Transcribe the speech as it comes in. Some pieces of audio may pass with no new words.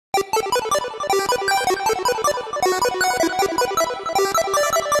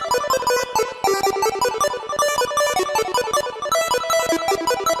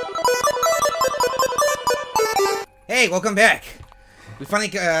welcome back. We finally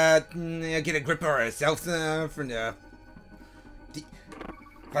get a grip of ourselves from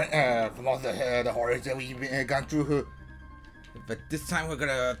all the horrors that we've gone through. But this time we're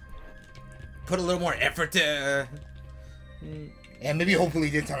gonna put a little more effort to. And maybe hopefully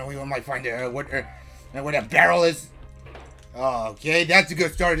this time we might find what that barrel is. Okay, that's a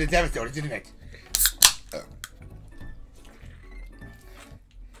good start of this episode, isn't it?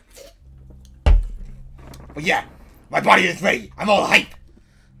 But yeah, my body is ready. I'm all hype.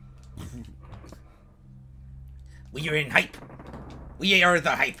 We are in hype. We are the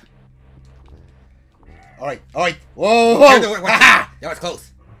hype. All right. Whoa! That was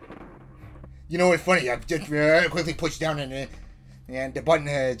close. You know what's funny? I just quickly pushed down and the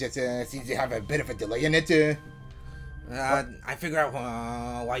button just seems to have a bit of a delay in it. I figure out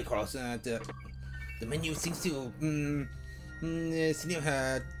why, Carlos. The menu seems to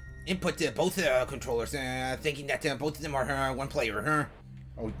input both controllers, thinking that both of them are one player. Huh?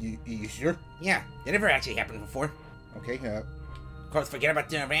 Oh, you sure? Yeah, that never actually happened before. Okay. Carlos, forget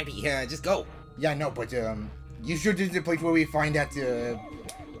about Rampy. Just go. Yeah, no, but you sure this is the place where we find that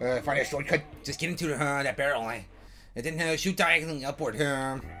shortcut? Just get into that barrel, and then shoot diagonally upward.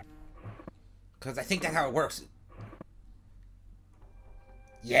 Because I think that's how it works.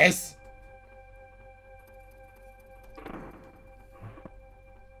 Yes.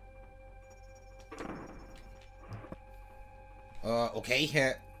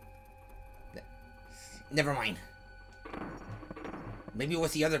 Okay. Never mind. Maybe it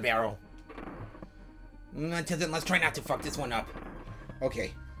was the other barrel. Until then, let's try not to fuck this one up.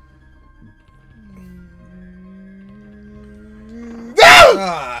 Okay.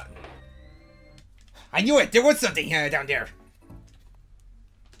 I knew it! There was something down there.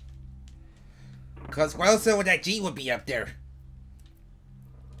 Because why else would that G would be up there?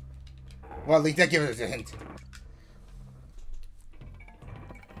 Well, at least that gives us a hint.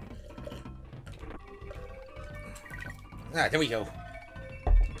 There we go.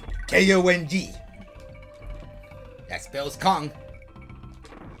 K-O-N-G. That spells Kong.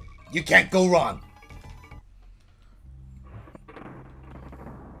 You can't go wrong.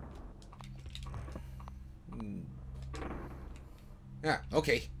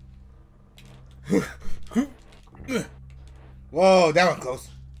 Okay. Whoa, that one close.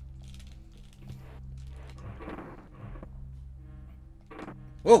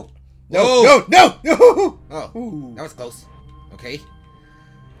 Whoa. No! Oh, Ooh. that was close. Okay.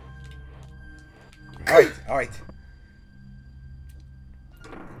 Alright.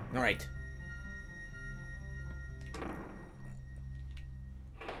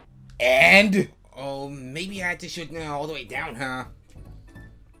 And? Oh, maybe I had to shoot all the way down, huh?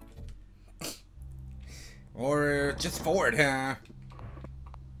 Or just forward, huh?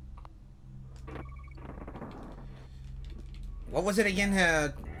 What was it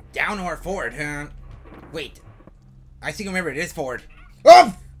again? Down or forward, huh? Wait. I think I remember it is forward.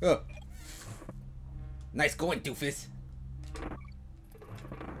 Oh! Nice going, doofus.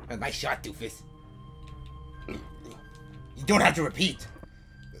 Nice shot, doofus. You don't have to repeat.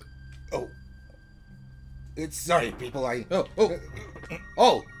 Oh. Sorry, people,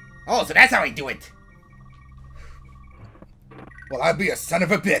 Oh, so that's how I do it. Well, I'd be a son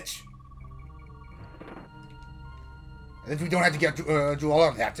of a bitch. And then we don't have to get through all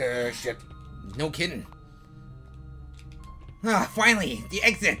of that shit. No kidding. Finally, the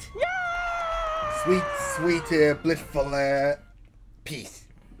exit. Sweet, blissful peace.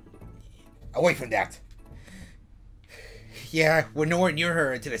 Away from that. Yeah, we're nowhere near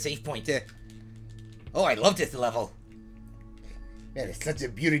her to the safe point. Oh, I love this level. Man, it's such a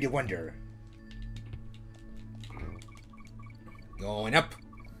beauty to wonder. Going up.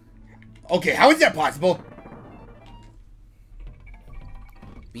 Okay, how is that possible?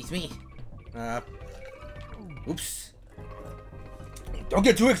 Beats me. Oops. Don't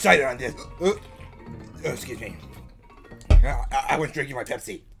get too excited on this. Excuse me. I was drinking my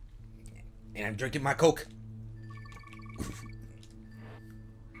Pepsi. And I'm drinking my Coke.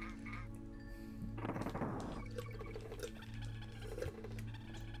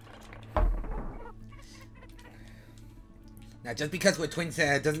 Now, just because we're twins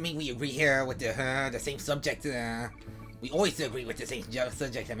doesn't mean we agree here with the same subject. We always agree with the same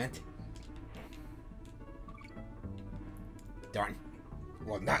subject, I meant. Darn.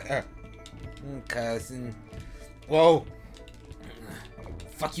 Well, not, Cousin. Whoa.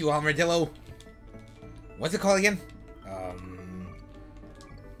 Fuck you, Armadillo. What's it called again?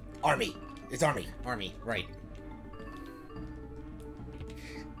 Army. It's Army. Army, right.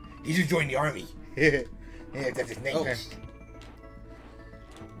 He just joined the Army. Yeah, that's his name. Oh.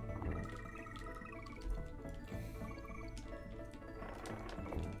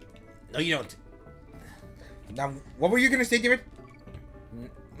 No, you don't. Now, what were you gonna say, David?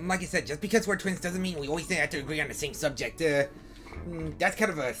 Like I said, just because we're twins doesn't mean we always have to agree on the same subject. That's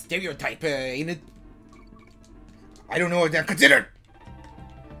kind of a stereotype, ain't it? I don't know what that's considered.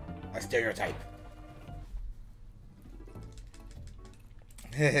 A stereotype.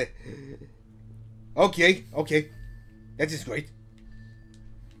 Okay. That is great.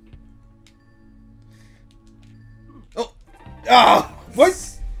 Oh!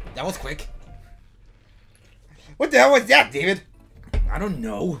 What? That was quick. What the hell was that, David? I don't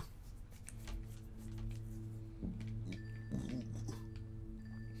know.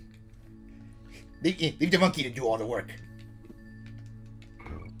 Leave the monkey to do all the work.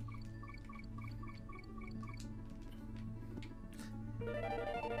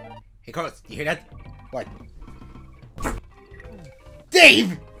 Hey, Carlos, you hear that? What?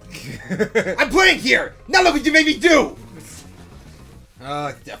 Dave! I'm playing here! Now look what you made me do!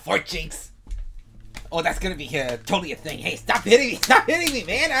 The fart jinx. Oh, that's gonna be totally a thing. Hey, stop hitting me! Stop hitting me,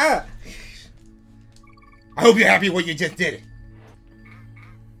 man! I hope you're happy with what you just did.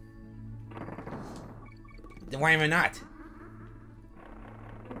 Then why am I not?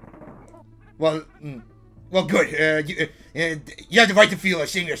 Well, good. You have the right to feel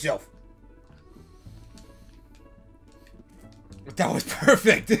ashamed of yourself. That was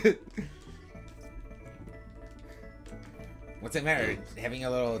perfect. What's it matter? Having a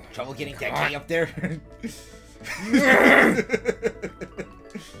little trouble getting that guy up there?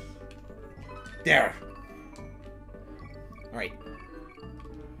 There. Alright.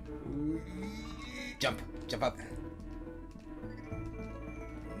 Jump up.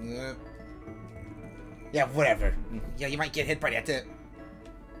 Yeah, whatever. Yeah, you might get hit by that. Did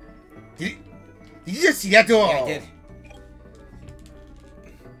you just see that though? Yeah, I did.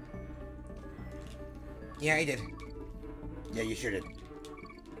 Yeah, I did. Yeah, you sure did.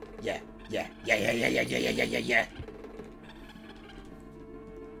 Yeah.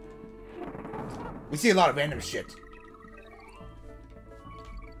 We see a lot of random shit.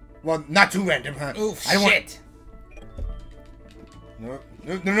 Well, not too random, huh? Oh, shit. No.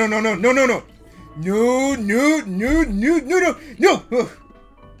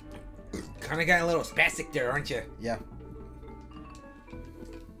 Kinda got a little spastic there, aren't you? Yeah.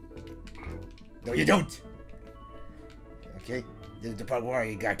 No, you don't. Okay. This is the part where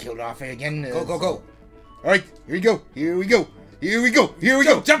you got killed off again. Go. Alright, here we go.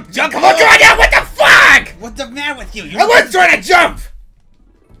 Jump! Come on now, what the fuck? What's the matter with you? I was trying to jump!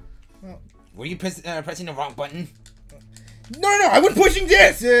 Were you pressing the wrong button? No, I wasn't pushing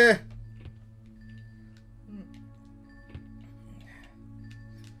this!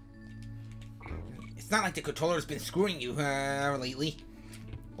 It's not like the controller's been screwing you, lately.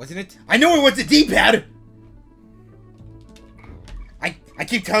 Wasn't it? I know it was the D-pad! I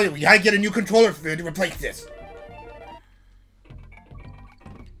keep telling you, we gotta get a new controller to replace this.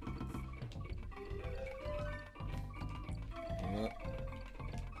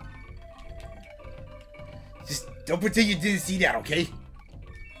 Just don't pretend you didn't see that, okay?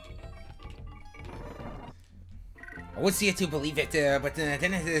 I would see it to believe it, but then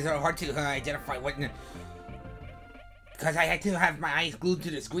it's hard to identify what... Because I had to have my eyes glued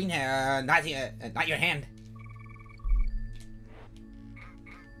to the screen, not your hand.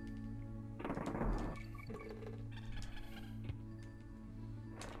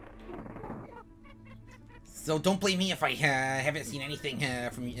 So don't blame me if I haven't seen anything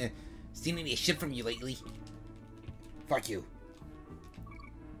from you, seen any shit from you lately. Fuck you.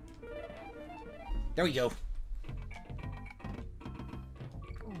 There we go.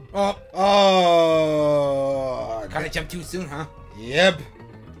 Oh! Kinda jumped too soon, huh? Yep.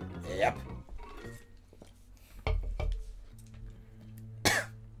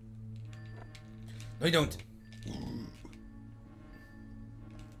 No, you don't.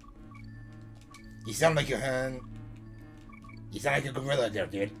 You sound like a gorilla there,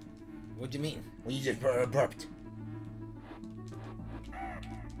 dude. What do you mean? Well, you just burped.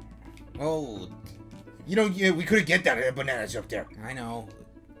 Oh, You know, we couldn't get that bananas up there. I know.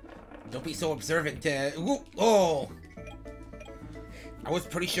 Don't be so observant. Oh! I was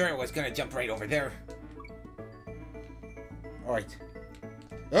pretty sure I was gonna jump right over there. Alright.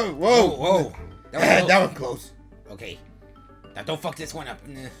 Oh, whoa! That That was close. Okay. Now don't fuck this one up.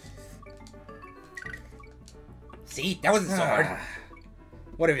 See? That wasn't so hard.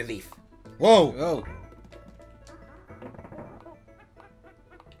 What a relief. Whoa! Oh.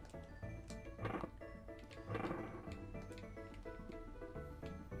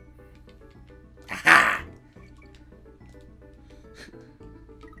 Aha!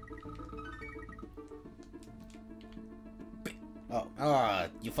 Oh,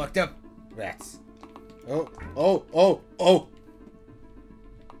 you fucked up, rats. Oh.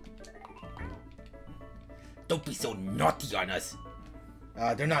 Don't be so naughty on us.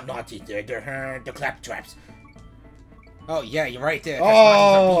 They're not naughty. They're clap traps. Oh, yeah, you're right there.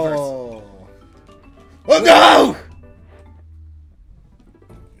 Oh no!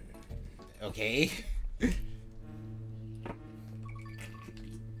 Okay.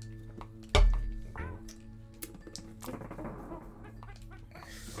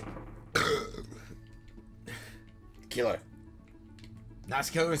 Killer. Nice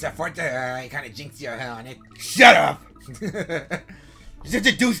killers that fart. I kind of jinxed you on it. Shut up! You're such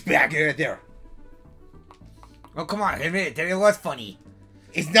a douchebag there. Oh, come on, admit it. It was funny.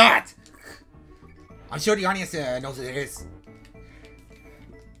 It's not! I'm sure the audience knows what it is.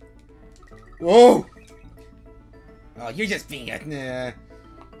 Whoa! Oh, you're just being a...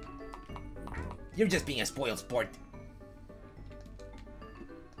 you're just being a spoiled sport.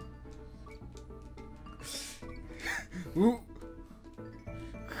 Ooh.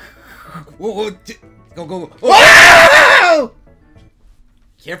 Whoa, go. Whoa!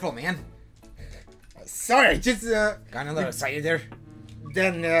 Careful, man. Sorry, just Got a little excited there.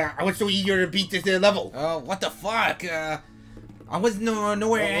 then I was so eager to beat this level. Oh, what the fuck? I was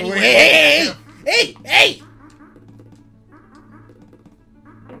nowhere anywhere. Hey!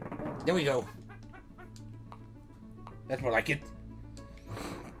 There we go. That's more like it.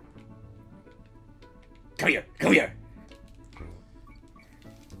 Come here. There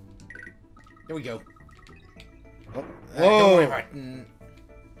we go. Oh. Don't worry about it.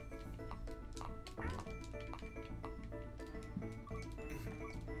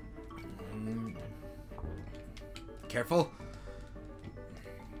 Careful.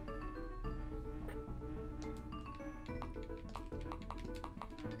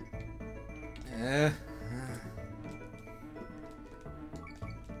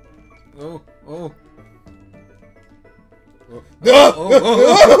 Oh.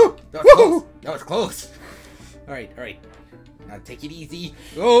 No! That was close. All right. Now take it easy.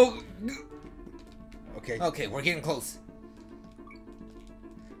 Oh. Okay, we're getting close.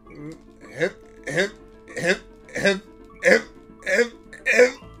 Hip.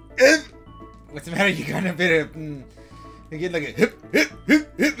 What's the matter? You got a bit of... you get like a hip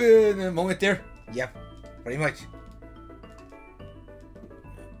in a moment there. Yep, pretty much.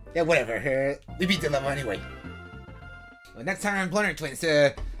 Yeah, whatever. We beat the level anyway. Well, next time on Blunder Twins,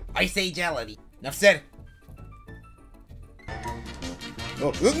 Ice Ageality. Enough said.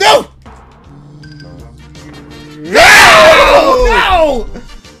 Oh, no! No!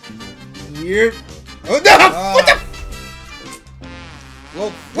 Here. Oh, no! What the? Whoa,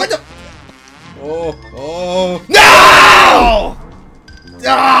 what the? Oh. No!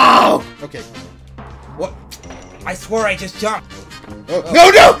 No! Okay. What? I swore I just jumped.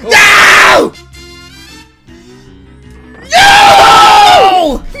 No!